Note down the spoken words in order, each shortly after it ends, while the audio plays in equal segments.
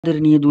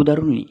ආදරණීය දූ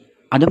දරුවනි,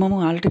 අද මම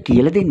ඔයාලට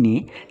කියලා දෙන්නේ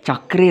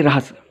චක්‍රයේ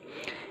රහස.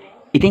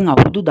 ඉතින්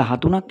අවුරුදු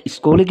 13ක්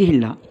ඉස්කෝලේ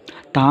ගිහිල්ලා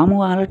තාම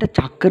ඔයාලට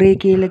චක්‍රය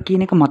කියලා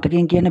කියන එක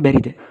මතකයෙන් කියන්න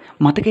බැරිද?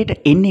 මතකයට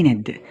එන්නේ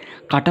නැද්ද?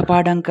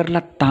 කටපාඩම්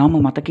කරලා තාම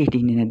මතකයට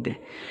ඉන්නේ නැද්ද?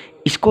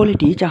 ඉස්කෝලේ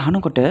ටීචර්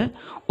අහනකොට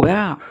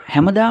ඔයා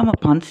හැමදාම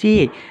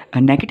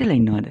 500 නැගිටලා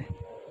ඉන්නවද?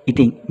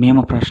 ඉතින් මෙහෙම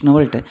ප්‍රශ්න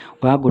වලට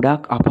ඔයා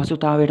ගොඩාක්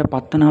අපහසුතාවයට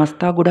පත්වන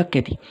අවස්ථා ගොඩක්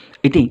ඇති.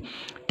 ඉතින්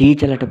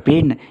ටීචර්ලට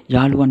පේන්න,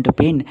 යාළුවන්ට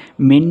පේන්න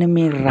මෙන්න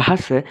මේ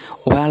රහස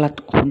ඔයාලත්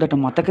හොඳට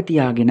මතක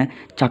තියාගෙන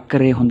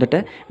චක්‍රය හොඳට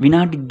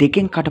විනාඩි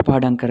 2කින්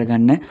කටපාඩම්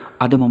කරගන්න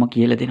අද මම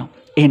කියලා දෙනවා.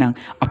 එහෙනම්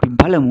අපි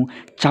බලමු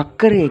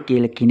චක්‍රය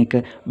කියලා කියන එක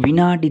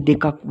විනාඩි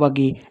 2ක්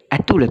වගේ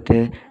ඇතුළත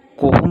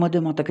කොහොමද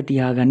මතක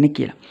තියාගන්නේ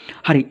කියලා.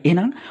 හරි,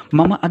 එහෙනම්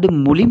මම අද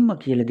මුලින්ම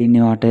කියලා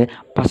දෙන්නේ ඔයාට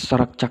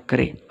පස්වරක්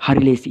චක්‍රය.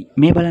 හරි ලේසි.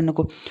 මේ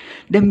බලන්නකෝ.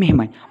 දැන්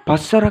මෙහෙමයි.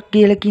 පස්වරක්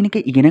කියලා කියන එක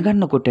ඉගෙන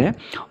ගන්නකොට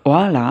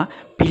ඔයාලා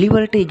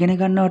පිළිවෙලට ඉගෙන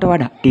ගන්නවට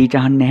වඩා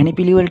ටීචර් අහන්නේ නැහැනේ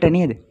පිළිවෙලට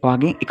නේද?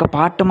 ඔයාගෙන් එක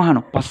පාටම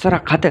අහනවා.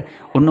 පස්වරක් 7.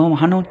 ඔන්නෝම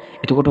අහනෝනේ.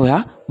 එතකොට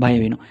ඔයා බය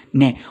වෙනවා.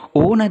 නෑ.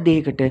 ඕන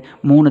දෙයකට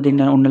මූණ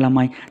දෙන්න ඔන්න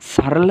ළමයි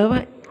සරලව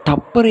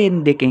තප්පරයෙන්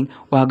 2කින්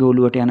ඔයාගේ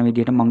ඔළුවට යන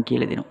විදිහට මම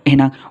කියලා දෙනවා.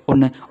 එහෙනම්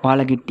ඔන්න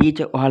ඔයාලගේ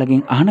ටීචර්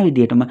ඔයාලගෙන් අහන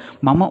විදිහටම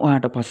මම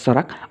ඔයාට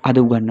පස්වරක් අද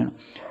උගන්වනවා.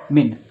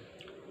 මෙන්න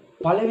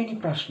පළවෙනි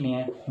ප්‍රශ්නය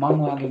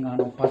මම ඔයාගෙන්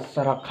අහනවා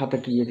පස්වරක්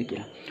 7 කීයද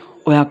කියලා.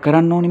 ඔයා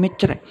කරන්න ඕනේ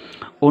මෙච්චරයි.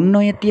 ඔන්න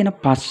ඔය තියෙන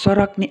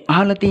පස්වරක්නේ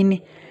අහලා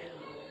තින්නේ.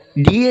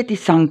 දී ඇති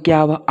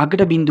සංඛ්‍යාව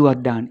අගට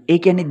බිඳුවක් දාන්න. ඒ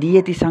කියන්නේ දී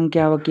ඇති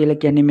සංඛ්‍යාව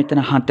කියලා කියන්නේ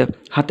මෙතන 7.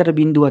 7ට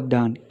බිඳුවක්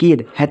දාන්න.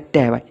 කීයද?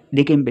 70යි.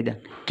 2කින් බෙදන්න.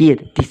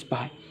 කීයද?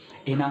 35යි.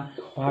 එහෙනම්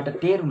ඔයාට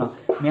තේරුණා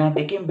මෙයා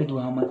 2කින්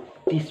බෙදුවාම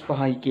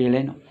 35යි කියලා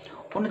එනවා.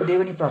 ඔන්න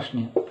දෙවෙනි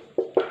ප්‍රශ්නය.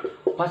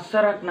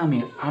 පස්වරක්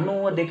 9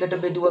 92ට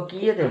බෙදුවා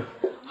කීයද?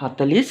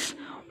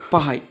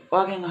 45යි.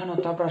 ඔයාගෙන් අහනවා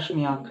තව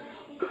ප්‍රශ්නයක්.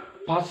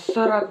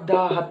 පස්වරක්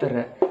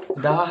 14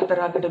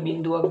 14කට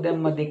බිඳුවක්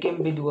දැම්ම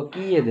 2කින් බෙදුවා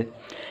කීයද?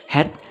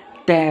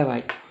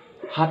 70යි.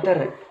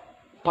 4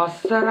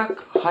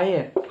 පස්වරක්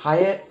 6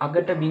 6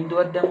 අගට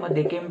බිඳුවක් දැම්ම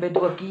 2කින්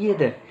බෙදුවා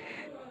කීයද?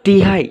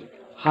 30යි.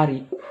 හරි.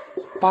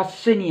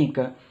 පස්වෙනි එක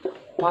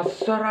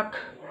පස්වරක්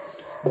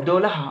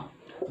 12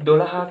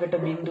 12කට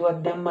බිඳුවක්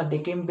දැම්ම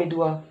 2කින්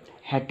බෙදුවා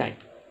 60යි.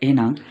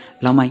 එහෙනම්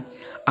ළමයි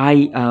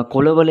ආයි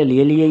කොළවල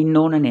ලියලිය ඉන්න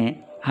ඕන නෑ.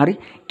 හරි,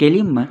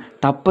 කෙලින්ම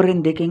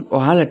තප්පරෙන් 2කින්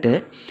ඔයාලට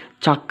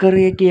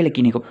චක්‍රය කියලා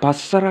කියන එක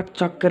පස්වරක්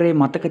චක්‍රය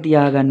මතක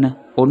තියාගන්න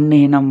ඔන්න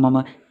එහෙනම් මම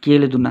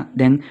කියලා දුන්නා.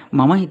 දැන්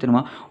මම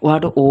හිතනවා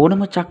ඔයාට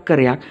ඕනම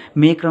චක්‍රයක්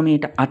මේ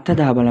ක්‍රමයට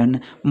අත්හදා බලන්න.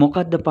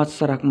 මොකද්ද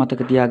පස්වරක්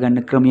මතක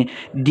තියාගන්න ක්‍රමය?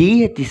 දී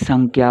ඇති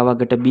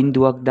සංඛ්‍යාවකට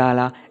බිඳුවක්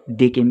දාලා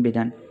 2කින්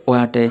බෙදන්න.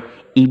 ඔයාට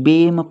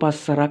ඉබේම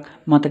පස්වරක්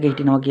මතක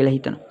හිටිනවා කියලා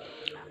හිතනවා.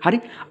 හරි,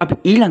 අපි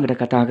ඊළඟට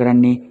කතා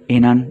කරන්නේ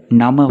එහෙනම්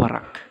 9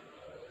 වරක්.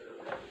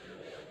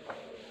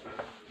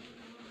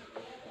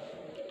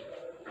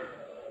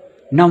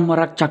 9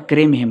 වරක්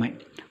චක්‍රය මෙහෙමයි.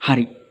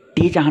 හරි,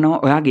 ටීචර් අහනවා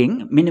ඔයාගෙන්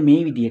මෙන්න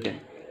මේ විදියට.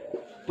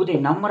 පුතේ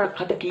 9 වරක්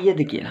 7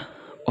 කීයද කියලා.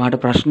 ඔයාට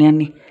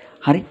ප්‍රශ්නයක්නේ.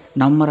 හරි,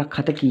 9 වරක්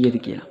 7 කීයද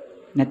කියලා.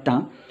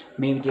 නැත්තම්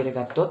මේ විදියට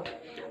ගත්තොත්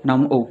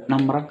 9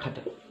 වරක්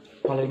 7.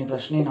 පළවෙනි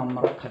ප්‍රශ්නේ 9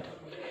 වරක් 7.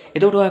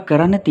 එතකොට ඔයා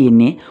කරන්න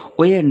තියෙන්නේ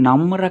ඔය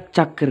 9 වරක්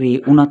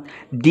චක්‍රයේ උනත්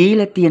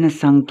දීලා තියෙන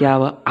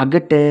සංඛ්‍යාව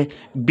අගට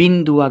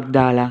බිඳුවක්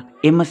දාලා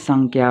එම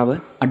සංඛ්‍යාව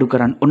අඩු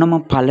කරන්න. ඔන්න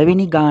මම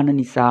පළවෙනි ගාන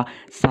නිසා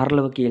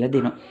සරලව කියලා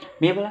දෙනවා.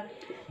 මේ බලන්න.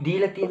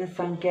 දීලා තියෙන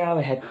සංඛ්‍යාව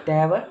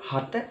 70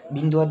 7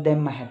 බිඳුවක්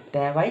දැම්ම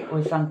 70යි.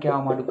 ওই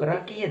සංඛ්‍යාවම අඩු කරා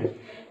කීයද?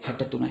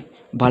 63යි.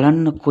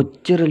 බලන්න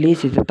කොච්චර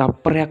ලේසිද,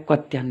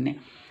 තප්පරයක්වත් යන්නේ.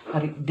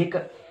 හරි,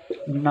 2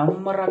 9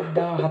 වරක්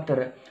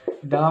 14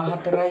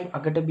 14යි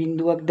අගට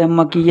බිඳුවක් දැම්ම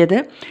කීයද?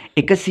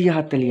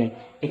 140යි.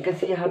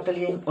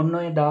 140න් ඔන්න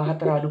ඔය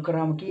 14 අඩු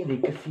කරාම කීයද?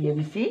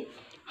 126යි.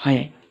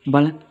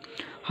 බලන්න.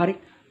 හරි,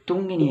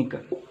 තුන්වෙනි එක.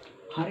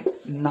 හරි,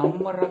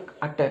 9 වරක්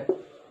 8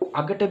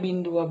 අගට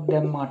බිඳුවක්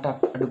දැම්ම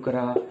 8ක් අඩු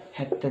කරා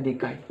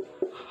 72යි.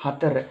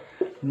 4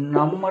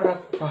 9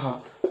 වරක් 5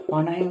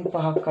 50න්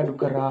 5ක් අඩු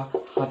කරා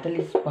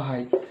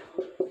 45යි.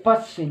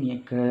 පස්වෙනි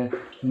එක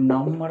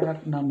 9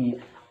 වරක් 9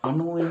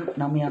 90න්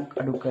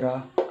 9ක් අඩු කරා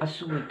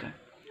 81යි.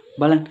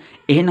 බලන්න.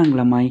 එහෙනම්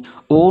ළමයි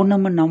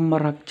ඕනම 9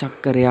 වරක්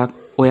චක්‍රයක්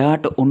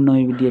ඔයාට ඔන්න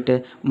ඔය විදියට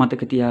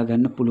මතක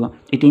තියාගන්න පුළුවන්.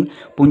 ඉතින්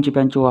පුංචි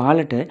පැංචෝ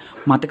ඔයාලට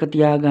මතක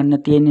තියාගන්න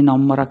තියෙන්නේ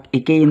 9 වරක්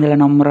 1 ඉඳලා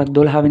 9 වරක්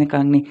 12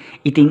 වෙනකන්නේ.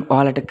 ඉතින්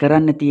ඔයාලට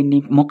කරන්න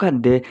තියෙන්නේ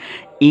මොකද්ද?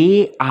 ඒ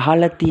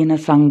අහලා තියෙන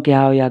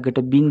සංඛ්‍යාව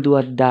යකට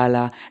බිඳුවක්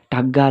දාලා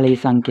ටක් ගාලා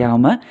ඒ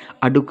සංඛ්‍යාවම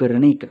අඩු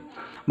කරන එක.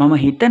 මම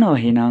හිතනවා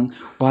එහෙනම්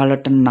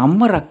ඔයාලට 9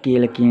 වරක්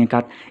කියලා කියන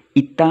එකත්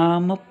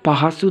ඊටාම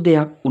පහසු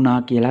දෙයක්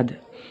වුණා කියලාද?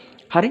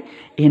 හරි,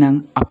 එහෙනම්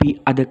අපි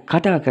අද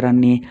කතා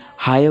කරන්නේ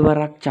 6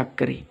 වරක්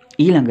චක්‍රය.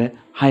 ඊළඟ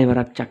 6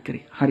 වරක් චක්‍රය.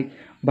 හරි,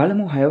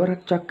 බලමු 6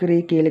 වරක් චක්‍රය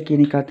කියලා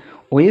කියන එකත්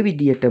ඔය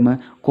විදියටම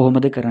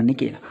කොහොමද කරන්නේ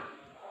කියලා.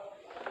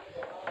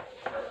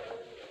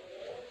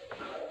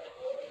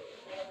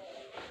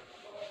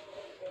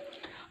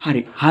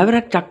 හරි.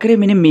 හයවරක් චක්‍රේ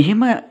මෙන්න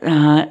මෙහෙම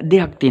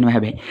දෙයක් තියෙනවා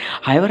හැබැයි.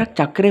 හයවරක්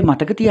චක්‍රේ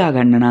මතක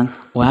තියාගන්න නම්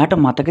ඔයාට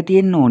මතක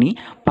තියෙන්න ඕනි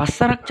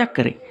පස්වරක්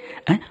චක්‍රේ.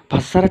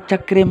 පස්වරක්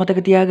චක්‍රේ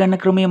මතක තියාගන්න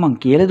ක්‍රමය මං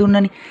කියලා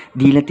දුන්නනේ.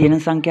 දීලා තියෙන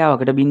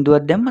සංඛ්‍යාවකට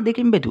බිඳුවක් දැම්ම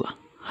දෙකෙන් බෙදුවා.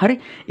 හරි.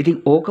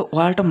 ඉතින් ඕක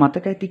ඔයාලට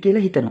මතක ඇති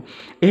කියලා හිතනවා.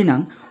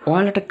 එහෙනම්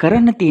ඔයාලට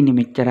කරන්න තියෙන්නේ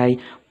මෙච්චරයි.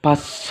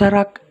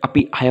 පස්වරක්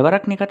අපි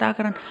හයවරක්නේ කතා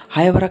කරන්නේ.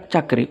 හයවරක්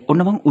චක්‍රේ.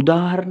 ඔන්න මං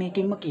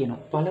උදාහරණයකින්ම කියනවා.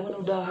 පළවෙනි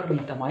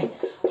උදාහරණය තමයි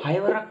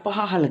හයවරක් පහ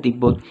අහලා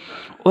තිබ්බොත්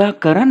ඔයා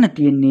කරන්න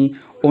තියෙන්නේ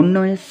ඔන්න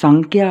ඔය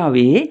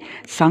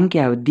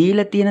සංඛ්‍යාව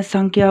දීලා තියෙන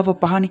සංඛ්‍යාව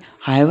පහනේ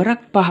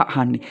හයවරක් පහ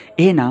අහන්නේ.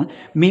 එහෙනම්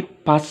මේ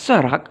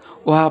පස්වරක්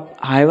ඔයා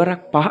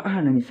හයවරක් පහ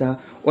අහන නිසා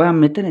ඔයා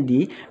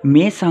මෙතනදී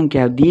මේ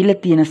සංඛ්‍යාව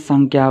දීලා තියෙන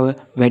සංඛ්‍යාව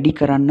වැඩි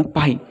කරන්න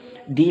පහින්.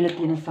 දීලා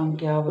තියෙන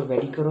සංඛ්‍යාව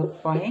වැඩි කරොත්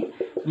පහෙන්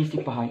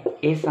 25යි.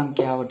 ඒ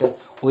සංඛ්‍යාවට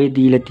ඔය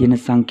දීලා තියෙන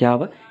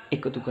සංඛ්‍යාව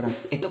එකතු කරන්න.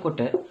 එතකොට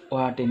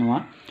ඔයාට එනවා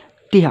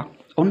 30ක්.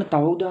 ඔන්න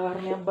තව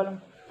උදාහරණයක් බලමු.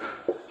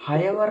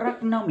 හයවරක්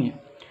 9.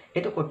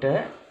 එතකොට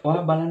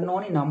ඔයා බලන්න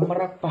ඕනේ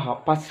නම්බරක් 5.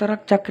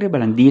 පස්වරක් චක්‍රය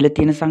බලන්න. දීලා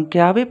තියෙන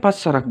සංඛ්‍යාවේ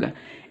පස්වරක් ගන්න.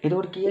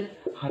 එතකොට කීයද?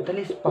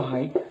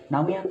 45යි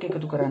 9ක්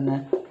එකතු කරන්න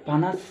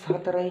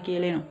 54යි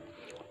කියලා එනවා.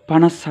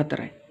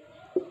 54යි.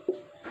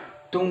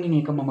 තුන්වෙනි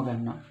එක මම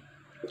ගන්නවා.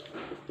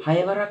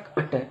 හයවරක්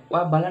 8.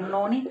 ඔයා බලන්න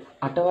ඕනේ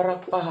 8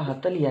 වරක් 5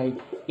 40යි.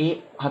 ඒ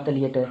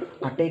 40ට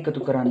 8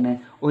 එකතු කරන්න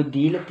ওই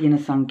දීලා තියෙන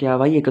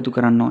සංඛ්‍යාවයි එකතු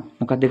කරන්න ඕනේ.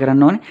 මොකක්ද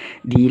කරන්න ඕනේ?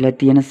 දීලා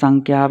තියෙන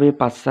සංඛ්‍යාවේ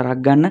පස්වරක්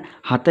ගන්න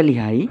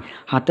 40යි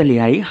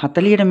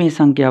 40ට මේ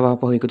සංඛ්‍යාව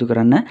ආපහු එකතු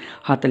කරන්න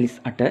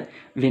 48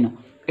 වෙනවා.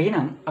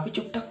 එහෙනම් අපි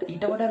චුට්ටක්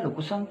ඊට වඩා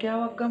ලොකු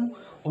සංඛ්‍යාවක් ගමු.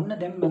 ඔන්න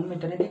දැන් මම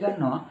මෙතනදී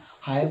ගන්නවා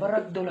 6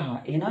 වරක් 12.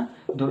 එහෙනම්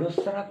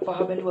 12 වරක්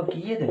 5 බැලුවා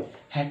කීයද?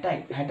 60යි.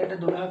 60ට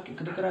 12ක්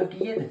එකතු කරා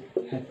කීයද?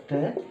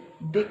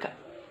 72.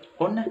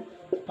 ඔන්න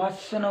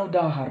පස්වන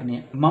උදාහරණය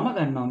මම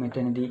ගන්නවා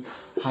මෙතනදී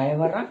 6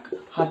 වරක්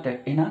 7.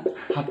 එහෙනම්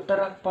 7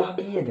 වරක් 5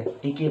 කීයද?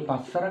 ඒකේ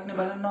පස්වරක්නේ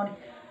බලන්න ඕනේ.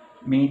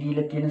 මේ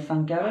දීලා තියෙන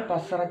සංඛ්‍යාවේ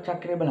පස්වරක්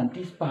චක්‍රය බලන්න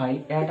 35යි.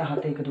 එයාට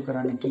 7 එකතු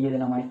කරන්න කීයද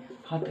ළමයි?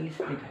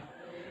 42යි.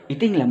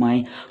 ඉතින් ළමයි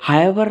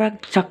 6 වරක්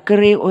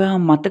චක්‍රේ ඔයා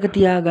මතක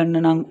තියාගන්න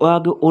නම්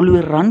ඔයාගේ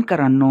ඔළුවේ රන්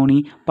කරන්න ඕනි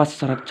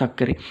පස්වරක්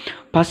චක්‍රේ.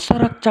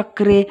 පස්වරක්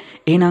චක්‍රේ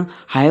එහෙනම්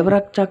 6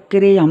 වරක්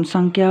චක්‍රේ යම්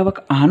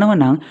සංඛ්‍යාවක් අහනවා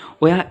නම්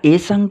ඔයා ඒ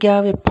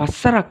සංඛ්‍යාවේ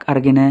පස්වරක්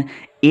අරගෙන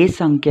ඒ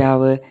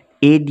සංඛ්‍යාව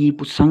ඒ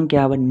දීපු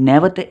සංඛ්‍යාව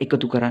නැවත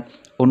එකතු කරන්න.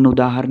 ඔන්න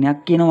උදාහරණයක්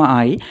කියනවා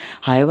ආයි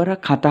 6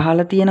 වරක් 7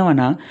 අහලා තියෙනවා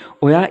නම්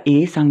ඔයා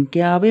ඒ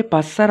සංඛ්‍යාවේ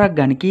පස්වරක්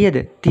ගන්න කීයද?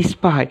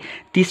 35යි.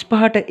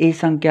 35ට ඒ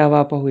සංඛ්‍යාව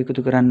ආපහු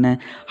එකතු කරන්න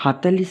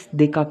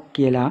 42ක්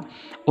කියලා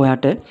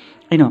ඔයාට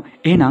එනවා.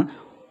 එහෙනම්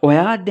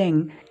ඔයා දැන්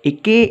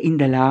එකේ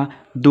ඉඳලා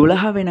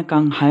 12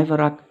 වෙනකන් 6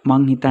 වරක්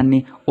මං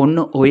හිතන්නේ ඔන්න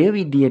ඔය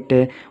විදියට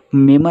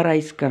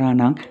මෙමරයිස් කරා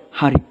නම්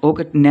හරි. ඕක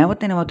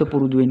නැවත නැවත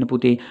පුරුදු වෙන්න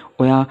පුතේ.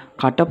 ඔයා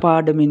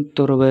කටපාඩමින්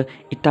තොරව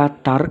ඉතා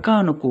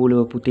තර්කානුකූලව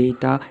පුතේ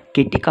ඉතා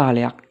කෙටි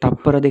කාලයක්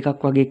තප්පර 2ක්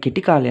වගේ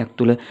කෙටි කාලයක්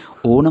තුල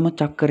ඕනම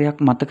චක්‍රයක්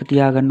මතක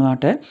තියාගන්න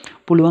ඔයාට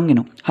පුළුවන්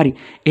වෙනවා. හරි.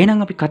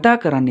 එහෙනම් අපි කතා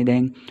කරන්නේ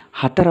දැන්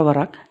 4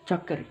 වරක්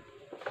චක්‍රය.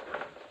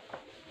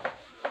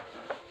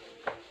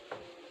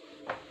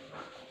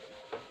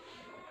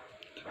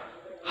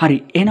 හරි.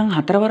 එහෙනම්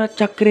 4 වරක්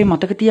චක්‍රේ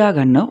මතක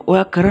තියාගන්න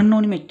ඔයා කරන්න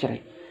ඕනි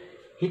මෙච්චරයි.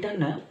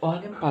 හිතන්න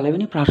ඔයාගෙන්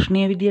පළවෙනි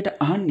ප්‍රශ්නය විදියට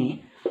අහන්නේ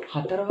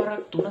 4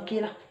 වරක් 3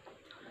 කියලා.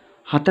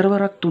 4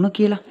 වරක් 3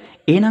 කියලා.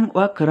 එහෙනම්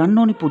ඔයා කරන්න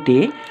ඕනි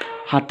පුතේ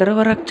 4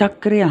 වරක්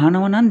චක්‍රේ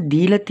අහනවා නම්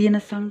දීලා තියෙන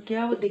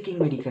සංඛ්‍යාව දෙකෙන්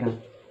වැඩි කරන්න.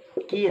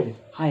 කීයද?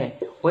 6යි.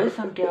 ඔය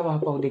සංඛ්‍යාව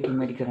ආපහු දෙකෙන්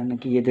වැඩි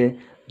කරන්න කීයද?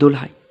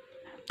 12යි.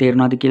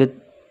 තේරුණාද කියලා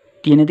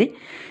තියෙන දේ?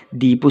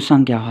 දීපු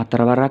සංඛ්‍යාව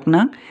 4 වරක්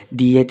නම්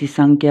දී ඇති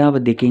සංඛ්‍යාව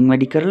දෙකෙන්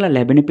වැඩි කරලා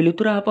ලැබෙන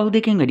පිළිතුර ආපහු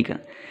දෙකෙන් වැඩි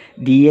කරන්න.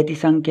 දී ඇති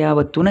සංඛ්‍යාව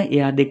 3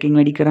 එයා දෙකෙන්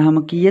වැඩි කරාම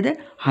කීයද?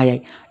 6යි.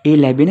 ඒ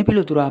ලැබෙන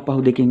පිළිතුර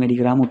ආපහු දෙකෙන් වැඩි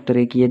කරාම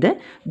උත්තරේ කීයද?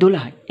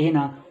 12යි.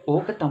 එහෙනම්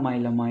ඕක තමයි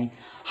ළමයි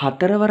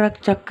 4 වරක්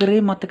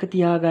චක්‍රේ මතක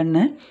තියාගන්න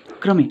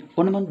ක්‍රමය.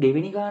 ඔන්න මම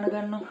දෙවෙනි ගාන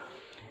ගන්නවා.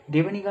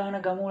 දෙවෙනි ගාන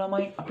ගමු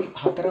ළමයි අපි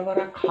 4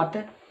 වරක්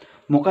 7.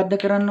 මොකද්ද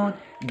කරන්න ඕන?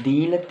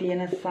 දීලා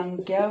තියෙන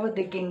සංඛ්‍යාව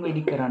දෙකෙන්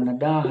වැඩි කරන්න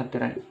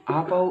 14යි.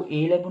 ආපහු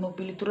ඒ ලැබුණු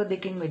පිළිතුර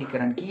දෙකෙන් වැඩි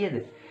කරන්න කීයද?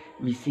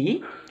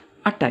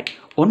 28යි.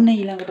 ඔන්න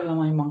ඊළඟට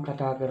ළමයි මම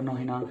කතා කරනවා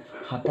එහෙනම්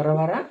 4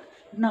 වරක්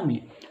 9.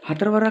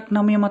 4 වරක්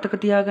 9 මතක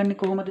තියාගන්නේ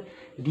කොහොමද?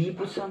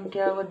 දීපු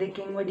සංඛ්‍යාව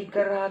දෙකෙන් වැඩි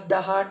කරා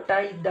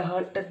 18යි.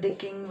 18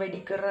 දෙකෙන්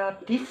වැඩි කරා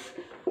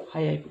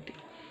 36යි පුතේ.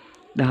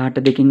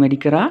 18 දෙකෙන්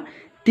වැඩි කරා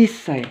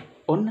 36යි.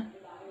 ඔන්න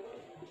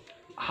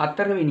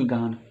 4 වෙනි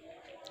ගාන.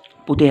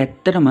 පුතේ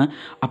ඇත්තටම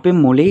අපේ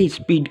මොලේ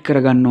ස්පීඩ්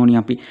කරගන්න ඕනි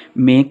අපි.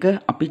 මේක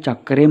අපි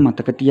චක්‍රේ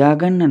මතක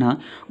තියාගන්න නම්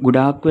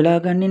ගොඩාක් වෙලා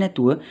ගන්නේ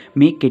නැතුව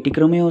මේ කෙටි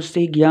ක්‍රමයේ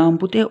ඔස්සේ ගියාම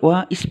පුතේ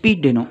ඔයා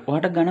ස්පීඩ් වෙනවා.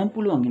 ඔයාට ගණන්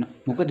පුළුවන් වෙනවා.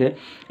 මොකද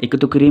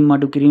එකතු කිරීම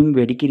අඩු කිරීම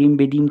වැඩි කිරීම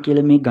බෙදීම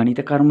කියලා මේ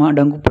ගණිත කර්ම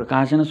අඩංගු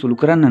ප්‍රකාශන සුළු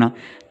කරන්න නම්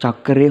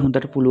චක්‍රේ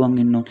හොඳට පුළුවන්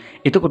වෙන්න ඕන.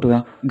 එතකොට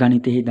ඔයා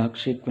ගණිතෙහි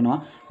දක්ෂයෙක් වෙනවා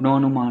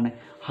නොඅනුමාන.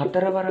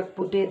 4 වරක්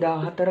පුතේ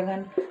 14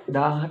 ගන්න.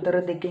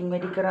 14 දෙකෙන්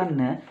වැඩි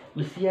කරන්න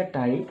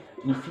 28යි.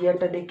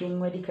 28 දෙකෙන්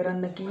වැඩි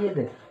කරන්න කීයද?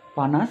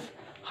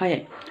 56යි.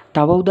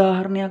 තව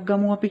උදාහරණයක්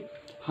ගමු අපි.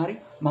 හරි.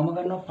 මම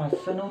ගන්නවා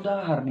පස්වන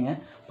උදාහරණය.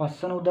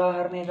 පස්වන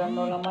උදාහරණය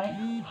ගන්නවා ළමයි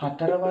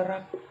 4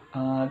 වරක්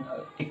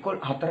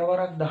 4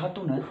 වරක්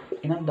 13.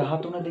 එහෙනම්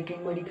 13 දෙකෙන්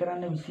වැඩි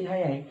කරන්න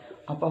 26යි.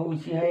 අපහු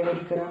 26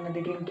 වැඩි කරන්න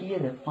දෙකෙන්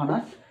කීයද?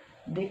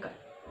 52.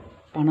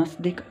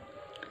 52.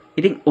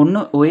 ඉතින් ඔන්න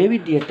ඔය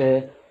විදියට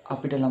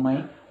අපිට ළමයි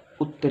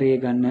උත්තරය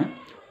ගන්න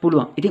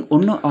පුළුවන්. ඉතින්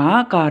ඔන්න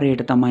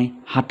ආකාරයට තමයි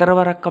 4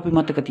 වරක් අපි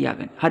මතක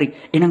තියාගන්න. හරි.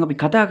 එහෙනම් අපි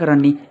කතා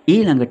කරන්නේ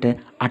ඊළඟට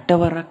 8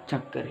 වරක්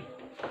චක්කරේ.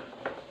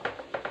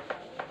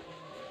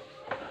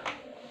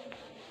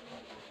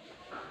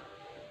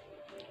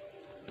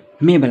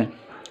 මේ බලන්න.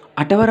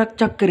 8 වරක්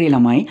චක්කරේ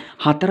ළමයි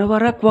 4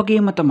 වරක්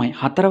වගේම තමයි.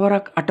 4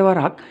 වරක් 8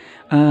 වරක්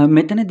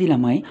මෙතනදී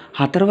ළමයි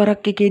 4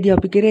 වරක් එකේදී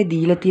අපි කරේ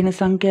දීලා තියෙන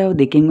සංඛ්‍යාව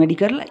දෙකෙන් වැඩි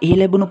කරලා ඒ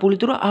ලැබුණු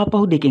පිළිතුර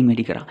ආපහු දෙකෙන්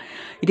වැඩි කරා.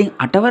 ඉතින්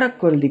 8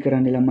 වරක් වලදී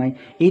කරන්නේ ළමයි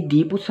ඒ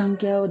දීපු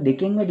සංඛ්‍යාව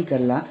දෙකෙන් වැඩි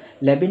කරලා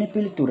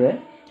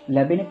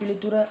ලැබෙන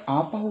පිළිතුර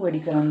ආපහු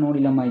වැඩි කරන්න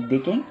ඕනි ළමයි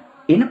දෙකෙන්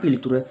එන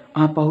පිළිතුර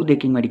ආපහු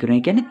දෙකෙන් වැඩි කරනවා.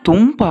 ඒ කියන්නේ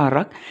 3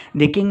 පාරක්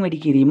දෙකෙන්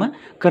වැඩි කිරීම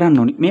කරන්න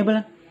ඕනි. මේ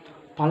බලන්න.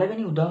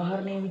 පළවෙනි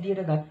උදාහරණයේ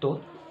විදියට ගත්තොත්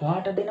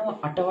ඔයාට දෙනවා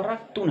 8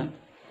 වරක් 3.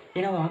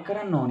 එනවා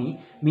කරන්න ඕනි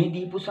මේ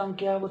දීපු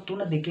සංඛ්‍යාව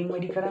 3 දෙකෙන්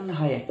වැඩි කරන්න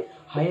 6යි.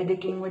 6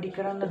 දෙකෙන් වැඩි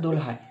කරන්න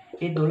 12යි.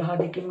 ඒ 12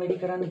 දෙකෙන් වැඩි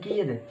කරන්න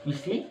කීයද?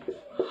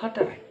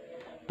 24යි.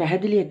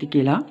 පැහැදිලි ඇති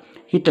කියලා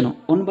හිතනවා.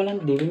 ඔන්න බලන්න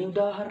දෙවෙනි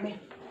උදාහරණය.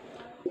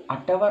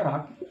 8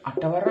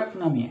 වරක්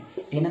 9.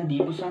 එහෙනම්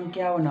දීපු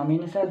සංඛ්‍යාව 9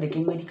 නිසා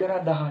දෙකෙන් වැඩි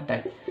කරා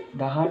 18යි.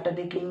 18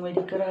 දෙකෙන්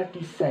වැඩි කරා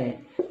 36යි.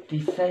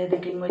 36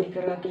 දෙකෙන් වැඩි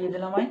කරා කීයද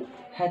ළමයි?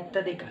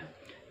 72යි.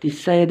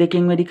 36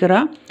 දෙකෙන් වැඩි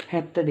කරා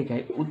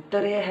 72යි.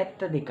 උත්තරය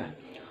 72යි.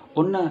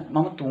 ඔන්න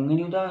මම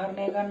තුන්වෙනි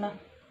උදාහරණය ගන්නම්.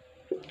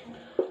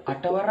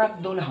 8 වරක්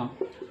 12.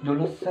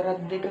 12 වරක්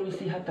 2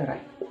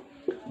 24යි.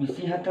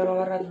 24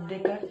 වරක්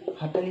 2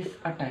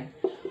 48යි.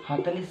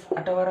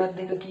 48 වරක්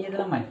 2 කීයද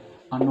ළමයි?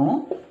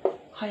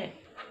 96යි.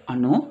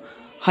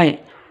 96යි.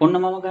 ඔන්න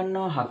මම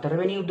ගන්නවා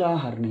හතරවෙනි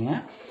උදාහරණය.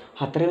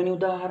 හතරවෙනි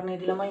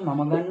උදාහරණයේදී ළමයි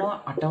මම ගන්නවා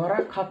 8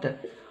 වරක් 7.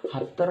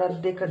 7 වරක්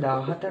 2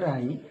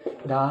 14යි.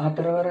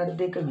 14 වරක්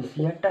 2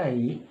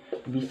 28යි.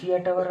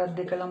 28 වරක්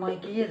 2 ළමයි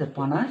කීයද?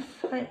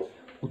 56යි.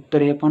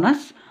 උත්තරය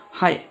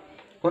 56යි.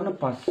 ඔන්න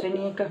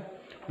පස්වෙනි එක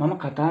මම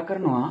කතා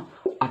කරනවා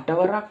 8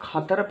 වරක්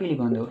 4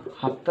 පිළිබඳව.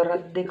 7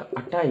 වරක් 2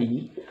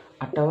 8යි.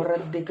 8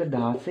 වරක් 2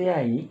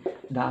 16යි.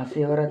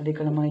 16 වරක්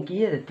 2 ළමයි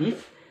කීයද?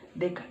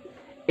 32යි.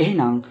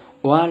 එහෙනම්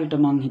ඔයාලට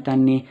මං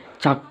හිතන්නේ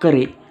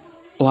චක්කරේ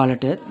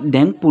ඔයාලට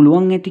දැන්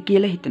පුළුවන් ඇති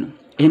කියලා හිතනවා.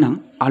 එහෙනම්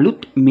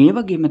අලුත් මේ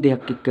වගේම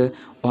දෙයක් එක්ක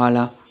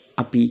ඔයාලා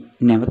අපි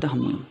නැවත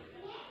හමු වෙමු.